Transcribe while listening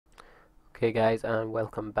Okay guys, and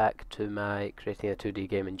welcome back to my creating a 2D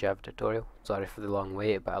game in Java tutorial. Sorry for the long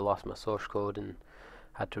wait, but I lost my source code and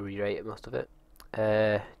had to rewrite most of it.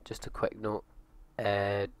 Just a quick note,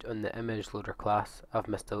 on the image loader class I've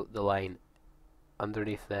missed out the line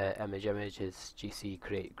underneath the image is gc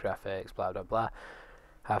create graphics blah blah blah.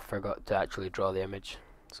 I forgot to actually draw the image.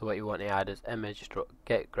 So what you want to add is image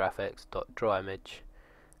get graphics dot draw image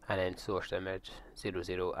and then source image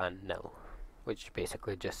 00 and nil, which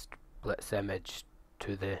basically just splits the image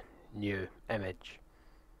to the new image,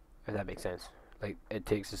 if that makes sense. Like, it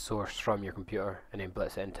takes the source from your computer and then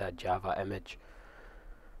splits it into a Java image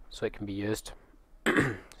so it can be used.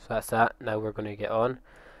 So that's that. Now we're going to get on.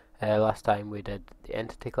 Last time we did the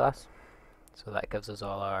entity class, so that gives us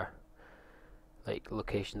all our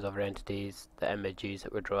locations of our entities, the images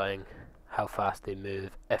that we're drawing, how fast they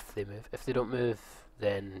move, if they move. If they don't move,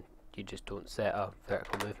 then you just don't set a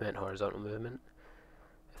vertical movement, horizontal movement.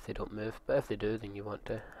 If they don't move, but if they do, then you want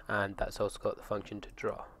to. And that's also got the function to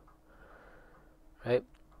draw. Right.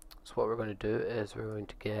 So what we're going to do is we're going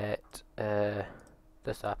to get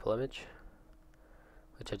this Apple image,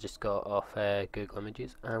 which I just got off Google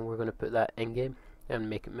Images, and we're going to put that in game and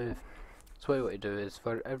make it move. So what you want to do is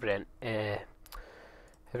for every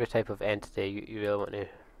type of entity, you really want to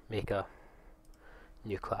make a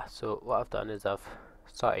new class. So what I've done is I've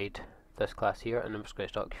started this class here, and I'm just going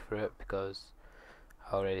to talk you through it because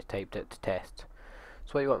I already typed it to test.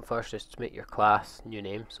 So what you want first is to make your class new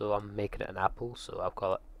name. So I'm making it an Apple, so I'll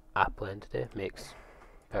call it Apple entity. Makes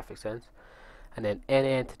perfect sense. And then any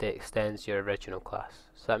entity extends your original class.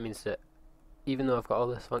 So that means that even though I've got all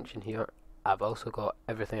this function here, I've also got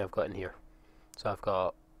everything I've got in here. So I've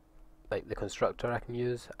got like the constructor I can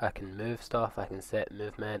use, I can move stuff, I can set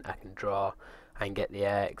movement, I can draw, I can get the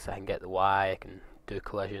X, I can get the Y, I can do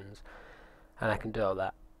collisions, and I can do all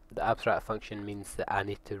that. The abstract function means that I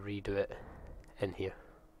need to redo it in here.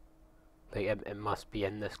 Like it must be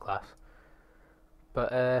in this class.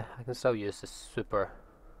 But I can still use the super,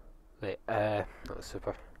 not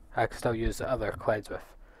super, I can still use the other clouds with.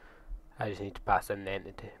 I just need to pass in the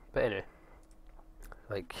entity. But anyway,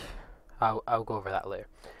 I'll go over that later.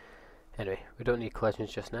 Anyway, we don't need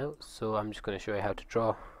collisions just now, so I'm just going to show you how to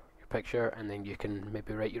draw your picture, and then you can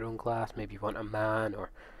maybe write your own class. Maybe you want a man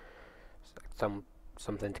or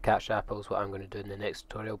something to catch apples, what I'm going to do in the next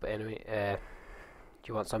tutorial. But anyway, do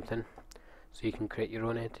you want something so you can create your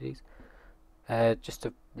own entities? Just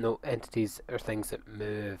to note, entities are things that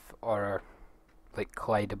move or are like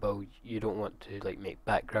collidable. You don't want to make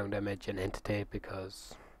background image an entity,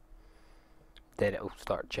 because then it'll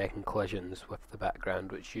start checking collisions with the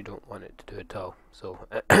background, which you don't want it to do at all. So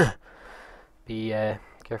be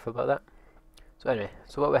careful about that. So anyway,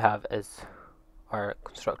 so what we have is our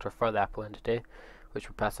constructor for the Apple entity, which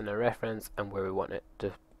we're passing a reference and where we want it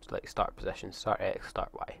to start position, start X, start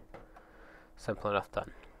Y. Simple enough,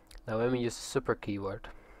 done. Now when we use the super keyword,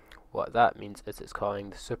 what that means is it's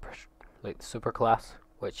calling the super class,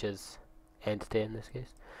 which is entity in this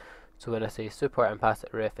case. So when I say super and pass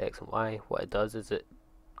it ref X and Y, what it does is it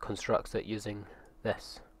constructs it using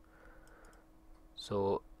this.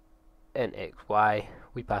 So in X, Y,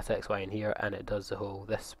 we pass X, Y in here, and it does the whole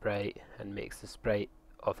this sprite and makes the sprite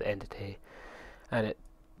of the entity, and it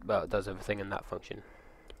does everything in that function.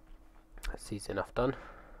 That's easy enough done.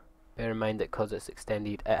 Bear in mind that because it's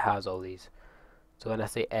extended, it has all these. So when I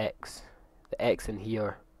say X, the X in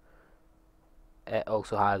here, it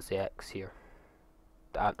also has the X here.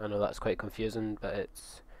 I know that's quite confusing, but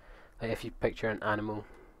it's like if you picture an animal,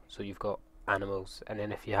 so you've got animals, and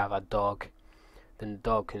then if you have a dog, then the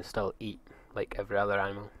dog can still eat like every other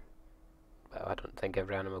animal. Well, I don't think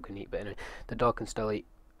every animal can eat, but anyway, the dog can still eat,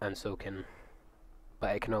 and so can,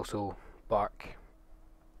 but it can also bark.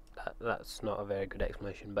 That's not a very good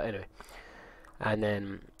explanation, but anyway. And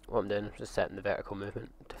then what I'm doing is just setting the vertical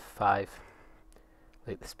movement to 5,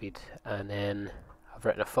 like the speed, and then I've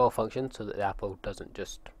written a full function so that the apple doesn't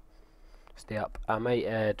just stay up. I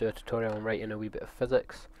might do a tutorial on writing a wee bit of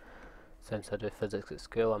physics. Since I do physics at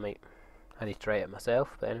school, I need to write it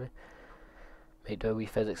myself, but anyway, might do a wee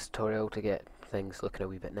physics tutorial to get things looking a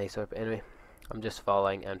wee bit nicer. But anyway, I'm just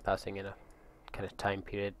following and passing in a kind of time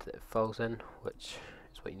period that it falls in, which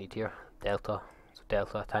is what you need here, delta. So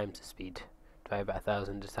delta times the speed divided by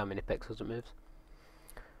 1000 is how many pixels it moves.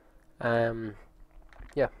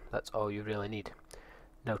 Yeah, that's all you really need.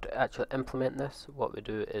 Now to actually implement this, what we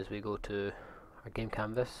do is we go to our game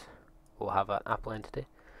canvas. We'll have an Apple entity,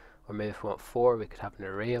 or maybe if we want 4, we could have an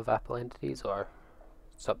array of Apple entities, or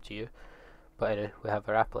it's up to you. But anyway, we have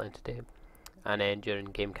our Apple entity, and then during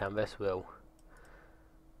game canvas we'll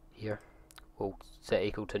set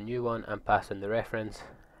equal to new one and pass in the reference,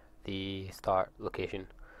 the start location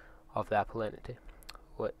of the Apple entity,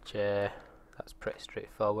 which that's pretty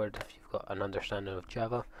straightforward if you've got an understanding of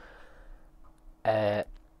Java.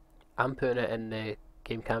 I'm putting it in the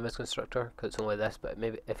game canvas constructor because it's only this, but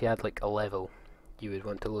maybe if you had like a level, you would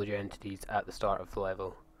want to load your entities at the start of the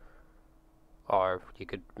level, or you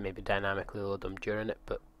could maybe dynamically load them during it.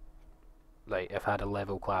 But like if I had a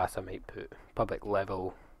level class, I might put public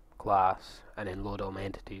level class and then load all my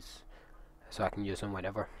entities so I can use them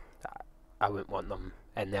whenever. I wouldn't want them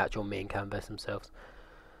in the actual main canvas themselves,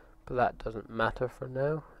 but that doesn't matter for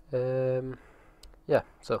now. Yeah,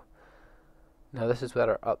 so now this is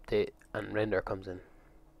where our update and render comes in.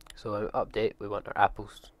 So in update, we want our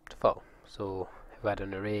apples to fall. So if we had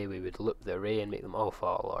an array, we would loop the array and make them all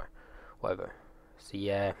fall, or whatever. So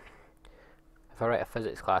yeah, if I write a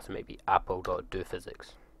physics class, it might be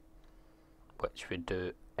apple.doPhysics, which would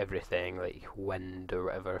do everything like wind or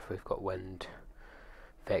whatever. If we've got wind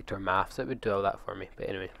vector maths, it would do all that for me. But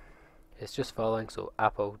anyway, it's just falling, so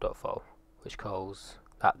apple.fall, which calls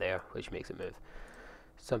that there, which makes it move.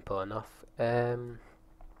 Simple enough. And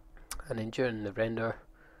then during the render,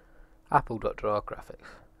 apple.draw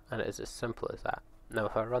graphics, and it is as simple as that. Now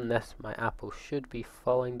if I run this, my apple should be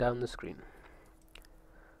falling down the screen.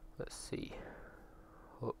 Let's see,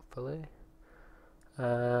 hopefully,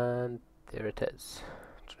 and there it is.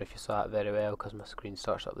 I don't know if you saw it very well because my screen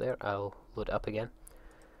starts up there. I'll load it up again.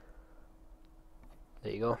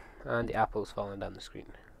 There you go, and the apple's falling down the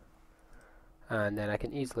screen. And then I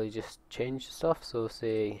can easily just change stuff. So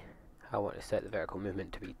say I want to set the vertical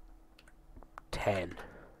movement to be 10.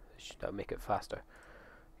 That'll make it faster.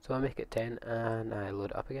 So I make it 10 and I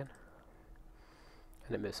load it up again,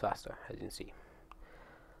 and it moves faster, as you can see.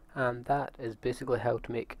 And that is basically how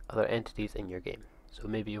to make other entities in your game. So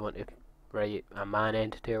maybe you want to write a man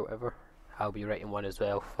entity or whatever. I'll be writing one as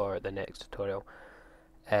well for the next tutorial,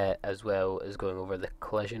 as well as going over the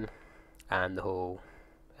collision and the whole,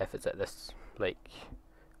 if it's at this, like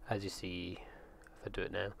as you see, if I do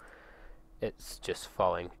it now, it's just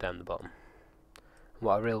falling down the bottom. And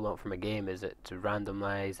what I really want from a game is it to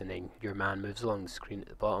randomize, and then your man moves along the screen at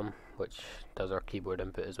the bottom, which does our keyboard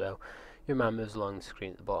input as well. Your man moves along the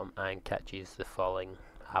screen at the bottom and catches the falling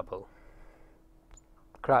apple.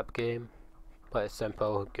 Crap game, but it's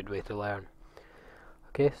simple, good way to learn.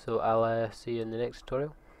 Okay, so I'll see you in the next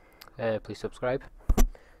tutorial. Please subscribe.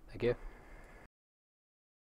 Thank you.